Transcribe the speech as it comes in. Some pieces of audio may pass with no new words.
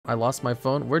I lost my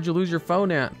phone. Where'd you lose your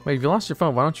phone at? Wait, if you lost your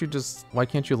phone, why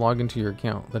can't you log into your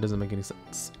account? That doesn't make any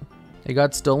sense. It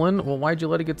got stolen? Well, why'd you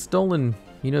let it get stolen?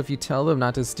 You know, if you tell them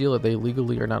not to steal it, they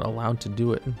legally are not allowed to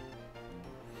do it.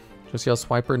 Just yell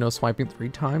swiper, no swiping 3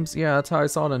 times? Yeah, that's how I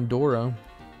saw it on Dora.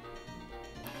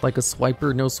 Like a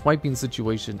swiper, no swiping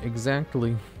situation.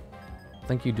 Exactly.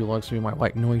 Thank you, DuelLogs, for being my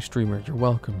white noise streamer. You're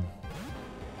welcome.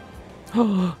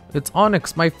 It's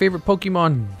Onyx, my favorite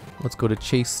Pokemon. Let's go to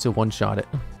Chase to one-shot it.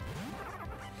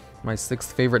 My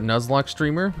 6th favorite Nuzlocke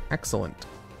streamer. Excellent.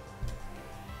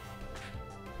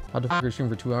 How the fuck are you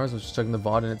streaming for 2 hours? I was just checking the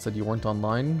VOD and it said you weren't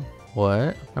online.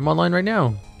 What? I'm online right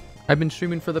now. I've been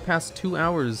streaming for the past 2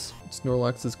 hours.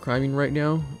 Snorlax is crying right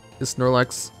now. Is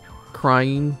Snorlax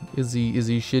crying? Is he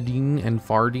shitting and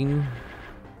farting?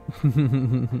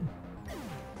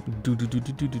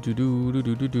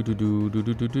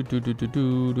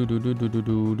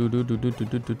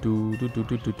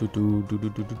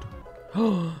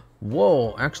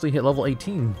 Whoa, actually hit level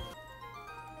 18.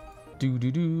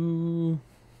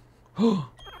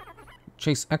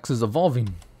 Chase X is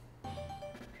evolving.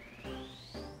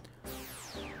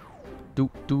 He's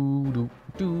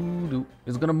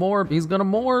gonna morb. He's gonna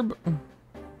morb.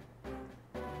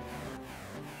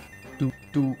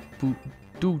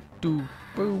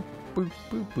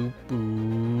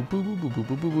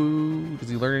 Does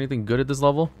he learn anything good at this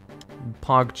level?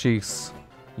 Pog Chase.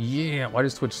 Yeah, why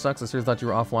does Twitch sucks? I seriously thought you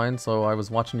were offline, so I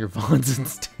was watching your VODs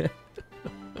instead.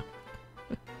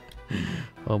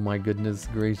 Oh my goodness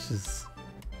gracious.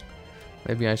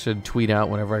 Maybe I should tweet out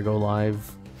whenever I go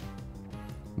live.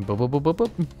 A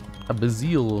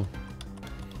Bazil.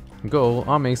 Go,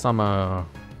 Ame-sama.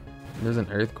 There's an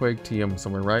Earthquake TM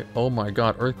somewhere, right? Oh my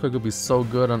god, Earthquake would be so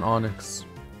good on Onyx.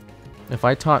 If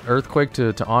I taught Earthquake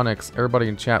to Onyx, everybody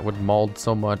in chat would mauled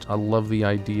so much. I love the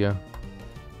idea.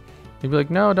 They'd be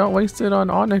like, no, don't waste it on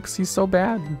Onyx, he's so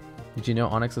bad. Did you know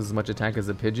Onyx has as much attack as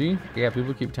a Pidgey? Yeah,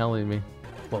 people keep telling me.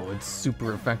 Well, it's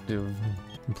super effective.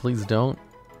 Please don't.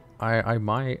 I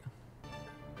might.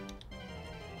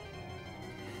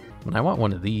 I want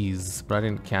one of these, but I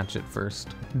didn't catch it first.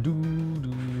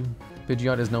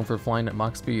 Pidgeot is known for flying at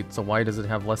Mach speed, so why does it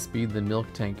have less speed than Milk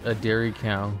Tank, a dairy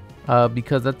cow?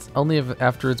 Because that's only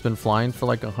after it's been flying for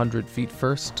like 100 feet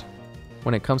first.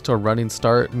 When it comes to a running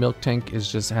start, Milk Tank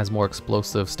has more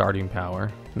explosive starting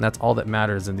power. And that's all that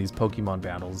matters in these Pokemon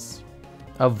battles.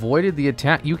 Avoided the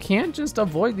attack. You can't just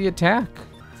avoid the attack.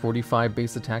 45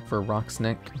 base attack for a Rock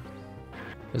Snake.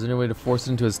 Is there any way to force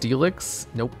it into a Steelix?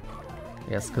 Nope.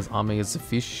 Yes, because Ame is a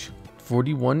fish.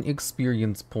 41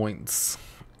 experience points.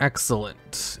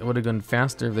 Excellent. It would have gone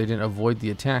faster if they didn't avoid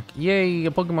the attack. Yay, a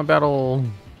Pokemon battle.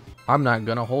 I'm not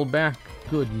gonna hold back.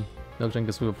 Good. Milkjunk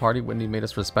gets to a party. Whitney made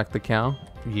us respect the cow.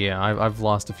 Yeah, I've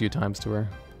lost a few times to her.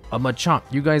 A Machamp.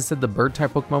 You guys said the bird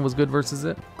type Pokemon was good versus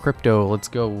it? Crypto, let's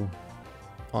go.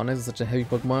 Onyx is such a heavy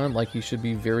Pokemon, like he should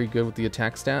be very good with the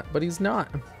attack stat, but he's not.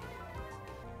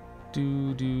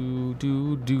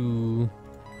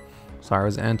 Sorry, I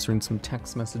was answering some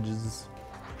text messages.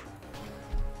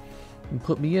 You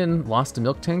put me in, lost to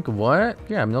Milk Tank, what?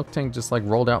 Yeah, Milk Tank just like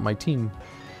rolled out my team.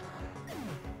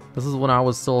 This is when I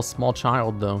was still a small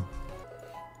child though.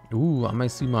 Ooh,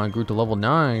 Amaisuma grew to level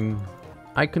 9.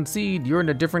 I concede, you're in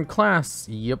a different class.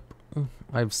 Yep.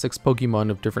 I have 6 Pokemon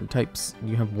of different types.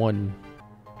 You have 1.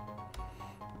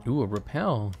 Ooh, a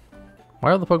Repel.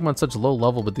 Why are the Pokemon such low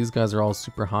level, but these guys are all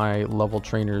super high level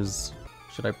trainers?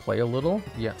 Should I play a little?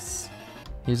 Yes.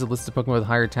 Here's a list of Pokemon with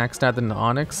higher attack stat than the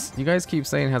Onyx. You guys keep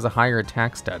saying it has a higher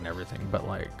attack stat and everything, but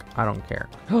like, I don't care.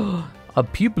 A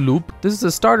Puploop? This is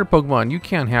a starter Pokemon. You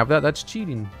can't have that. That's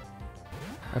cheating.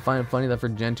 I find it funny that for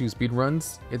Gen 2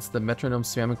 speedruns, it's the metronome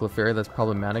spamming Clefairy that's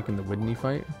problematic in the Whitney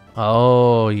fight.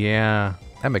 Oh, yeah.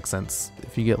 That makes sense.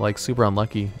 If you get like super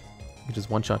unlucky, he just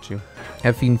one-shot you.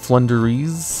 Effing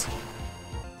Flunderies.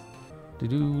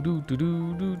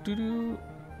 Do-do-do-do-do-do-do.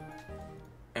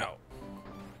 Ow.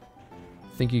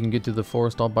 Think you can get to the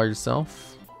forest all by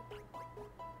yourself?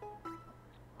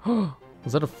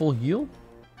 Was that a full heal?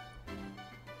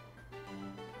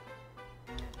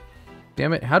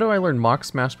 Damn it, how do I learn Mach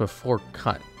Smash before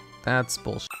Cut? That's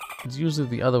bullshit. It's usually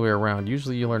the other way around.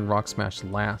 Usually you learn Rock Smash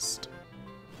last.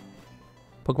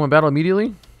 Pokemon battle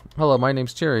immediately? Hello, my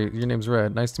name's Cherry. Your name's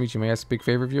Red. Nice to meet you. May I ask a big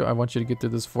favor of you? I want you to get through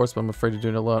this forest, but I'm afraid to do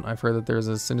it alone. I've heard that there's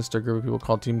a sinister group of people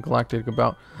called Team Galactic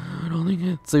about... I don't think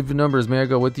it... Save the numbers. May I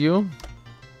go with you?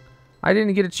 I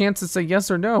didn't get a chance to say yes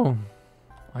or no.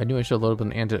 I knew I should load up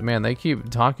an antidote. Man, they keep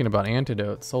talking about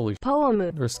antidotes. Holy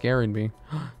shit. They're scaring me.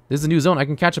 This is a new zone. I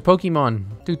can catch a Pokemon.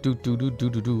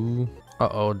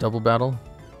 Uh-oh, double battle.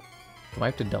 Do I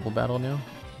have to double battle now?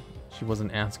 She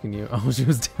wasn't asking you. Oh, she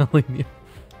was telling you.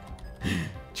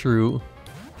 True.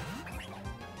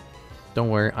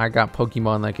 Don't worry, I got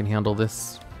Pokemon that can handle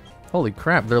this. Holy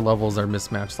crap, their levels are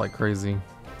mismatched like crazy.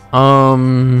 I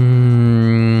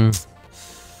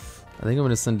think I'm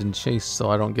gonna send in Chase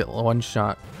so I don't get one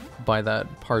shot by that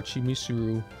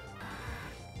Parchimisuru.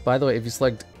 By the way, if you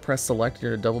press select,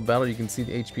 you're in a double battle, you can see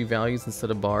the HP values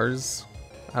instead of bars.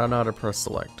 I don't know how to press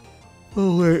select.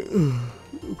 Oh wait,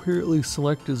 apparently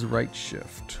select is right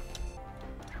shift.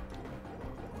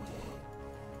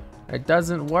 It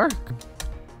doesn't work.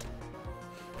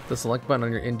 The select button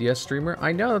on your NDS streamer?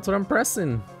 I know, that's what I'm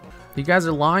pressing. You guys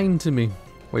are lying to me.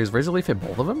 Wait, is Razor Leaf hit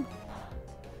both of them?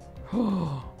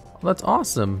 Oh, that's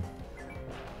awesome.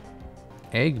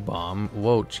 Egg Bomb.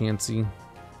 Whoa, Chansey.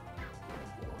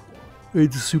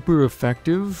 It's super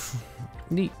effective.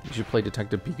 Neat. You should play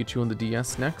Detective Pikachu on the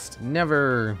DS next.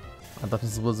 Never. I thought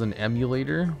this was an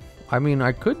emulator. I mean,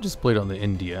 I could just play it on the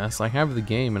NDS. I have the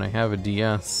game and I have a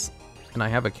DS. And I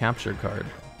have a capture card.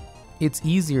 It's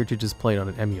easier to just play it on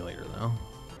an emulator though.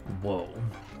 Whoa.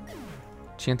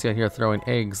 Chansey out here throwing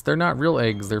eggs. They're not real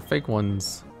eggs, they're fake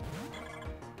ones.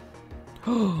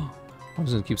 I'm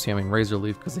just gonna keep spamming Razor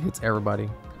Leaf because it hits everybody.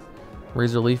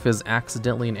 Razor Leaf is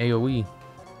accidentally an AoE.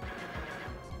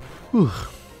 Whew.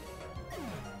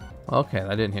 Okay,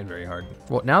 that didn't hit very hard.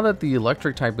 Well, now that the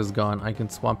electric type is gone, I can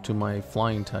swap to my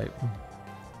flying type.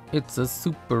 It's a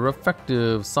super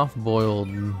effective soft-boiled.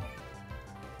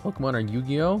 Pokemon are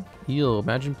Yu-Gi-Oh? Ew,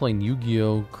 imagine playing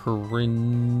Yu-Gi-Oh! Cringe.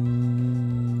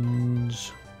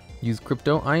 Use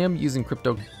Crypto? I am using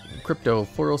Crypto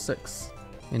 406.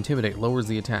 Intimidate, lowers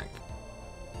the attack.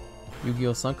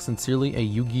 Yu-Gi-Oh! Sucks. Sincerely, a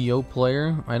Yu-Gi-Oh!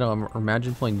 Player. I know,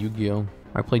 imagine playing Yu-Gi-Oh!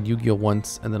 I played Yu-Gi-Oh!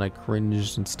 Once, and then I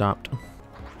cringed and stopped.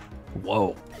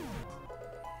 Whoa.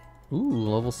 Ooh,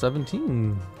 level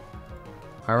 17.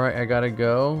 Alright, I gotta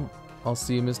go. I'll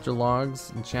see you, Mr.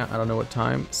 Logs, in chat. I don't know what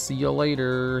time. See you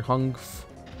later, Hunkf.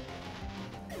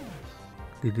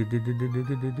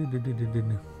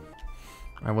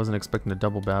 I wasn't expecting a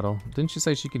double battle. Didn't you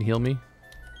say she could heal me?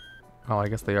 Oh, I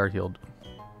guess they are healed.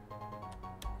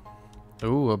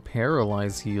 Ooh, a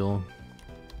paralyze heal.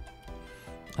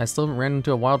 I still haven't ran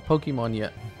into a wild Pokemon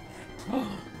yet.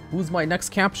 Who's my next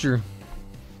capture?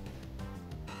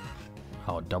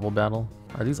 Oh, double battle?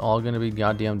 Are these all gonna be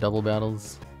goddamn double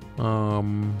battles? If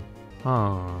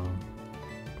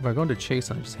I go into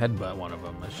Chase and I just headbutt one of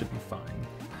them, that should be fine.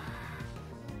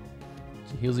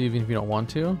 She heals you even if you don't want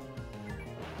to.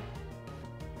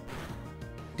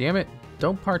 Damn it,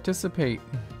 don't participate.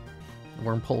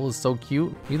 Wormpole is so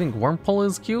cute. You think Wormpole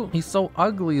is cute? He's so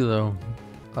ugly though.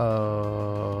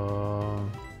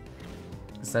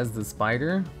 Says the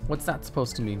spider? What's that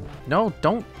supposed to mean? No,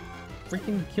 don't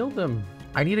freaking kill them.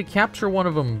 I need to capture one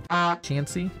of them.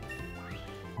 Chansey.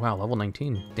 Wow, level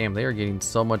 19. Damn, they are getting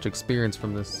so much experience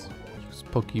from this. Use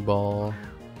Pokeball.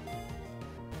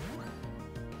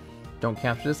 Don't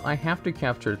capture this? I have to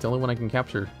capture it. It's the only one I can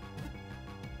capture.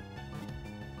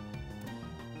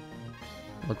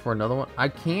 Look for another one. I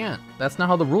can't. That's not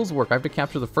how the rules work. I have to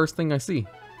capture the first thing I see.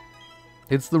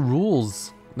 It's the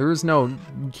rules. There is no,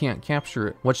 you can't capture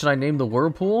it. What should I name the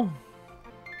Whirlpool?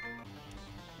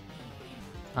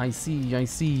 I see, I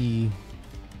see.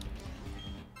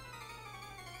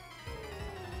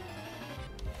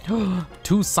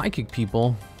 Two psychic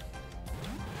people.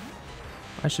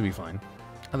 I should be fine.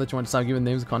 I thought you wanted to stop giving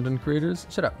names to content creators.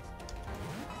 Shut up.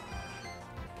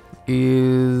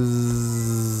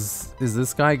 Is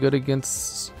this guy good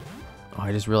against... Oh,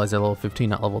 I just realized I'm level 15,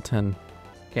 not level 10.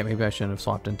 Okay, maybe I shouldn't have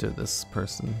swapped into this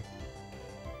person.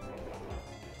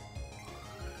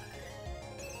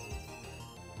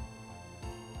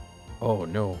 Oh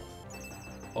no.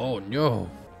 Oh no.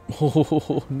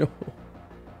 Oh no.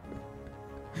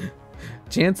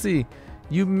 Chansey,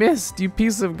 you missed, you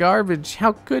piece of garbage.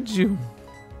 How could you?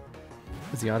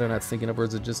 Is the auto not syncing up or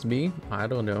is it just me? I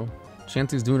don't know.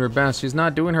 Chansey's doing her best. She's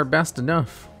not doing her best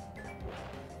enough.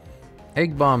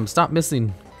 Egg Bomb, stop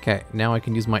missing. Okay, now I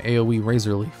can use my AoE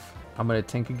Razor Leaf. I'm gonna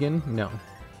tank again? No.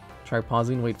 Try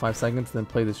pausing, wait 5 seconds, then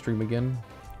play the stream again.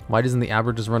 Why doesn't the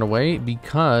Abra just run away?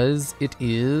 Because it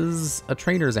is a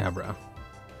trainer's Abra.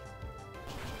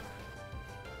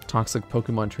 Toxic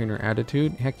Pokemon trainer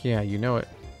attitude? Heck yeah, you know it.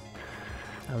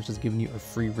 I was just giving you a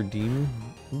free redeem.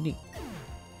 Neat.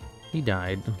 He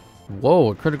died.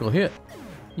 Whoa, a critical hit.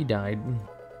 He died.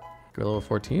 Go level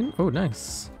 14? Oh,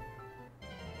 nice.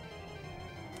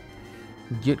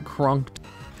 Get crunked.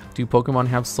 Do Pokemon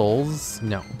have souls?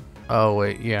 No. Oh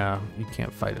wait, yeah, you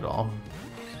can't fight at all.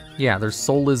 Yeah, they're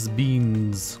soulless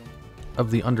beings of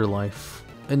the underlife.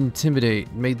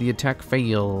 Intimidate, made the attack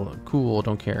fail. Cool,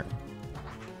 don't care.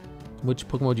 Which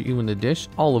Pokemon would you eat in the dish?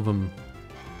 All of them.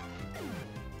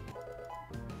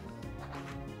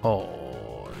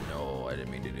 Oh, no, I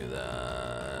didn't mean to do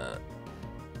that.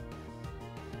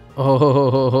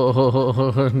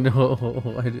 Oh,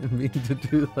 no, I didn't mean to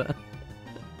do that.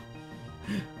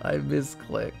 I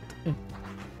misclicked.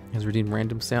 Has redeemed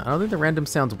random sound. I don't think the random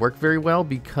sounds work very well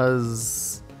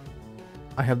because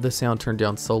I have the sound turned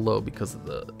down so low because of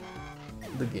the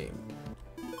game.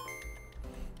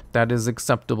 That is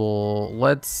acceptable.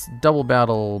 Let's double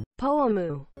battle.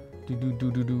 Poamu.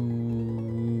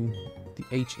 The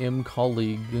HM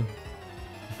colleague.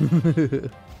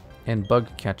 And bug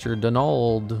catcher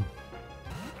Donald.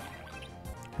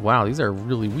 Wow, these are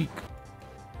really weak.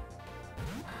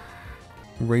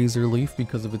 Razor Leaf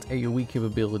because of its AoE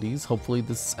capabilities. Hopefully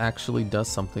this actually does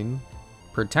something.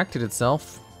 Protected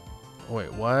itself.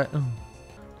 Wait, what?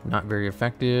 Not very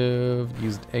effective.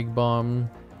 Used Egg Bomb.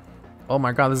 Oh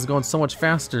my god, this is going so much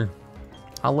faster.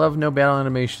 I love no battle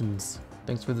animations.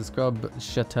 Thanks for the scrub,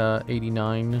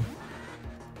 Sheta89.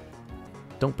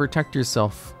 Don't protect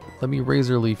yourself. Let me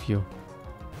Razor Leaf you.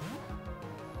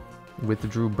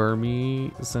 Withdrew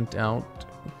Burmy. Sent out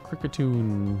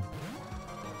Cricketoon.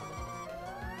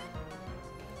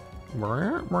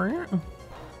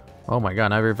 Oh my god,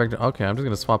 not very effective. Okay, I'm just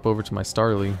gonna swap over to my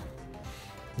Starly.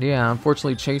 Yeah,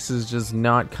 unfortunately Chase is just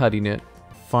not cutting it.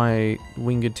 Fight,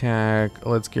 wing attack.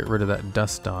 Let's get rid of that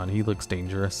Duston. He looks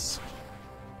dangerous.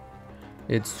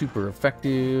 It's super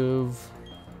effective.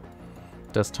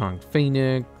 Duston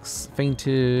Phoenix,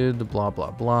 fainted, blah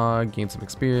blah blah. Gained some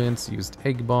experience, used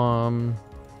Egg Bomb.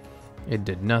 It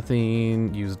did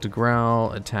nothing. Used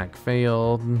Growl, attack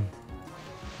failed.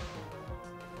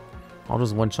 I'll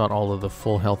just one-shot all of the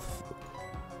full health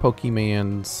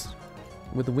Pokemans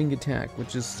with a wing attack,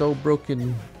 which is so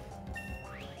broken.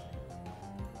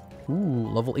 Ooh,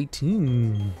 level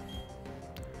 18.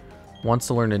 Wants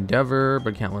to learn Endeavor,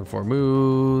 but can't learn 4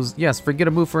 moves. Yes, forget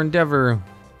a move for Endeavor.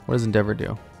 What does Endeavor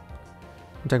do?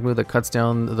 Attack move that cuts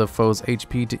down the foe's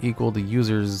HP to equal the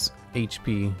user's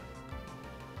HP.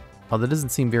 Oh, that doesn't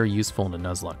seem very useful in a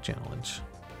Nuzlocke challenge.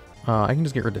 I can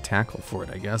just get rid of Tackle for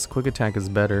it, I guess. Quick Attack is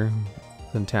better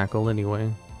than Tackle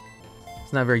anyway.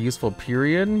 It's not very useful,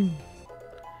 period.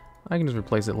 I can just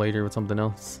replace it later with something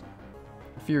else.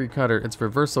 Fury Cutter, it's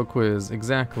Reversal Quiz,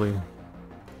 exactly.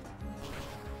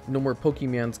 No more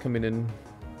Pokemons coming in.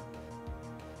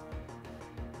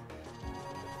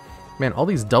 Man, all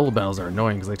these double battles are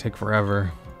annoying because they take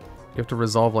forever. You have to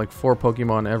resolve like 4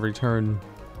 Pokemon every turn.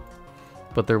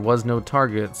 But there was no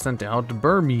target. Sent out to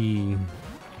Burmy.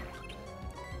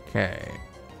 Okay,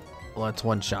 let's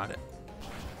one-shot it.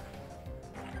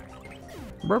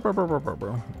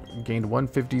 Gained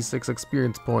 156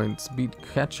 experience points. Beat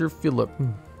Catcher Phillip.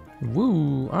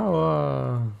 Woo!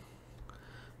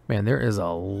 Man, there is a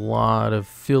lot of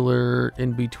filler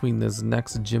in between this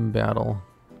next gym battle.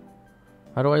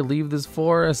 How do I leave this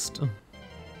forest?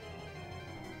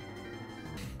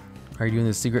 Are you doing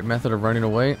the secret method of running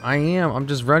away? I am. I'm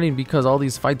just running because all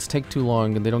these fights take too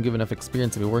long and they don't give enough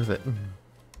experience to be worth it.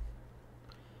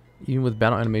 Even with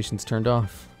battle animations turned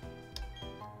off.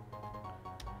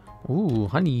 Ooh,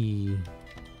 honey.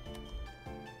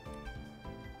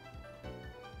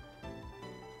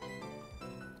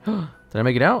 Did I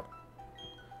make it out?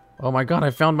 Oh my god,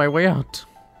 I found my way out.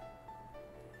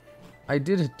 I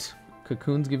did it.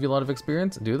 Cocoons give you a lot of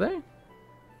experience, do they?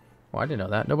 Oh, I didn't know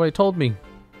that. Nobody told me.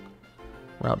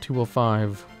 Route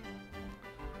 205.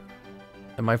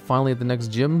 Am I finally at the next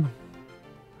gym?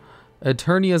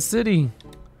 Eternia City.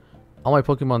 All my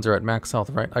Pokemons are at max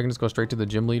health, right? I can just go straight to the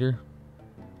gym leader.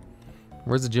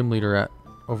 Where's the gym leader at?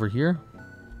 Over here?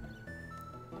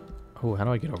 Oh, how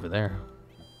do I get over there?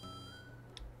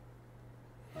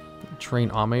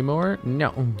 Train Ame more?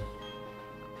 No.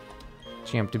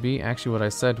 Champ to be. Actually, what I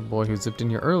said, boy who zipped in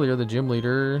here earlier, the gym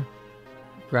leader.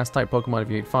 Grass type Pokemon if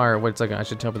you hate fire. Wait a second, I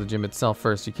should tell the gym itself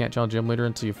first. You can't challenge gym leader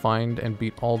until you find and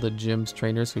beat all the gym's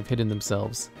trainers who've hidden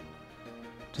themselves.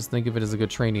 Just think of it as a good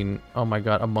training. Oh my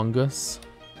god, Among Us.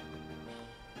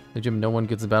 The gym, no one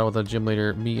gets a battle with a gym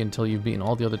leader, me, until you've beaten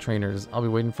all the other trainers. I'll be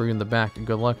waiting for you in the back.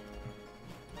 Good luck.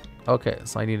 Okay,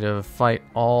 so I need to fight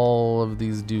all of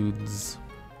these dudes.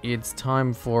 It's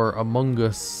time for Among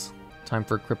Us. Time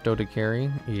for Crypto to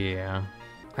carry. Yeah.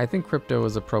 I think Crypto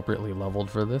is appropriately leveled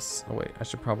for this. Oh wait, I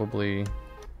should probably...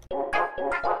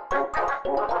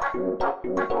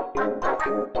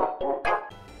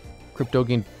 Crypto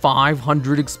gained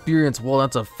 500 experience. Well,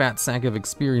 that's a fat sack of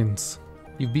experience.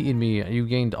 You've beaten me. You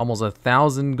gained almost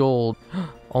 1,000 gold.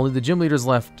 Only the gym leaders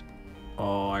left.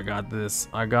 Oh, I got this.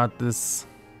 I got this.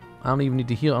 I don't even need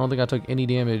to heal. I don't think I took any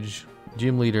damage.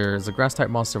 Gym leader is a grass type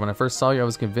monster. When I first saw you, I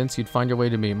was convinced you'd find your way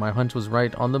to me. My hunch was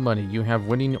right on the money. You have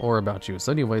winning aura about you.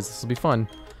 So anyways, this will be fun.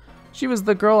 She was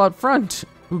the girl out front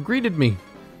who greeted me.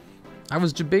 I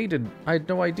was debated. I had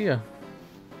no idea.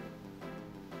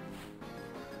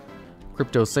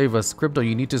 Crypto, save us. Crypto,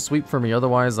 you need to sweep for me,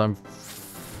 otherwise I'm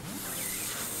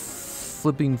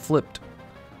flipped.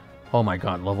 Oh my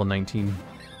god, level 19.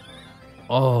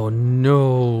 Oh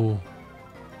no.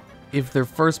 If their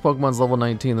first Pokemon's level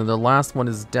 19, then their last one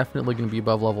is definitely going to be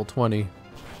above level 20.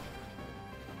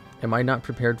 Am I not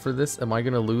prepared for this? Am I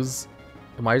going to lose?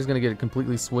 Am I just going to get it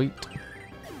completely swept?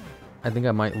 I think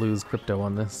I might lose Crypto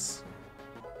on this.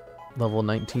 Level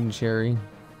 19 Cherry.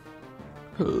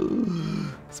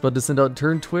 It's about to send out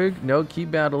Turn Twig. No,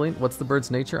 keep battling. What's the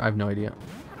bird's nature? I have no idea.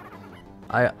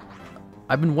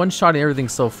 I've been one-shotting everything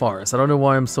so far, so I don't know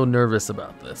why I'm so nervous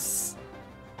about this.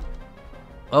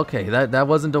 Okay, that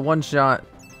wasn't a one-shot.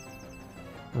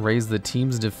 Raise the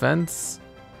team's defense.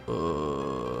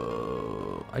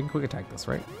 I can quick attack this,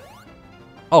 right?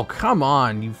 Oh, come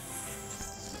on, you.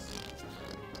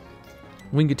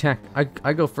 Wing attack.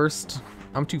 I go first.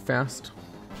 I'm too fast.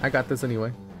 I got this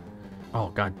anyway. Oh,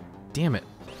 god damn it.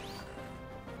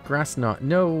 Grass knot.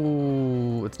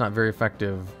 No, it's not very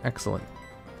effective. Excellent.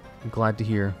 I'm glad to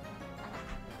hear.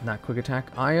 Not quick attack.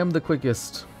 I am the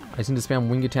quickest. I just need to spam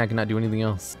wing attack and not do anything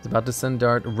else. It's about to send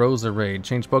Dart Rosa Raid.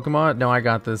 Change Pokemon? No, I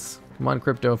got this. Come on,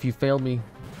 Crypto. If you failed me,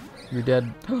 you're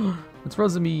dead. It's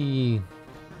Rosemi.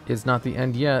 It's not the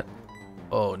end yet.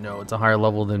 Oh no, it's a higher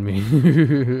level than me.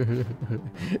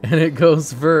 And it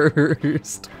goes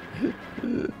first.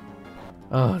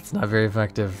 Oh, it's not very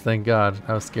effective. Thank God.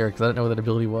 I was scared because I didn't know what that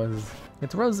ability was.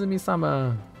 It's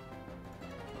Rosemi-sama.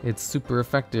 It's super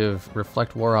effective.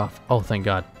 Reflect wore off. Oh, thank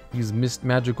God. Use Mist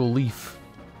Magical Leaf.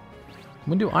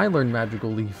 When do I learn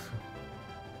Magical Leaf?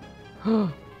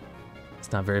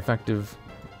 It's not very effective.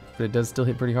 But it does still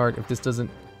hit pretty hard. If this doesn't...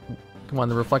 Come on,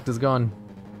 the Reflect is gone.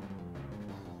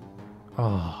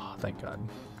 Oh, thank God.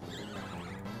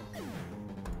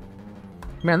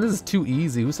 Man, this is too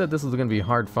easy. Who said this was going to be a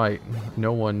hard fight?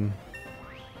 No one.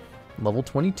 Level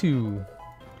 22.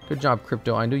 Good job,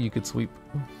 Crypto. I knew you could sweep.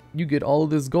 You get all of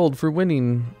this gold for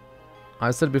winning.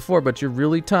 I said it before, but you're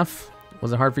really tough.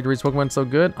 Was it hard for you to reach Pokemon so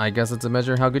good? I guess it's a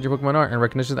measure of how good your Pokemon are. And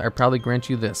recognition that I proudly grant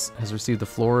you this. Has received the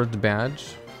Florid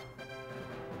Badge.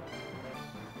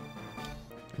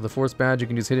 The Force Badge, you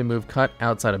can use hidden move Cut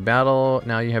outside of battle.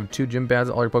 Now you have 2 gym badges.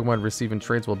 All your Pokemon receive in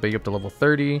trades will bait you up to level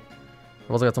 30.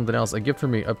 I've also got something else. A gift for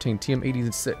me. Obtain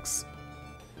TM86.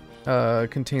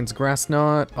 Contains Grass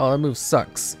Knot. Oh, that move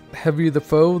sucks. Heavier the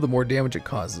foe, the more damage it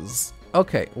causes.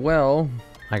 Okay, well,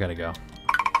 I gotta go.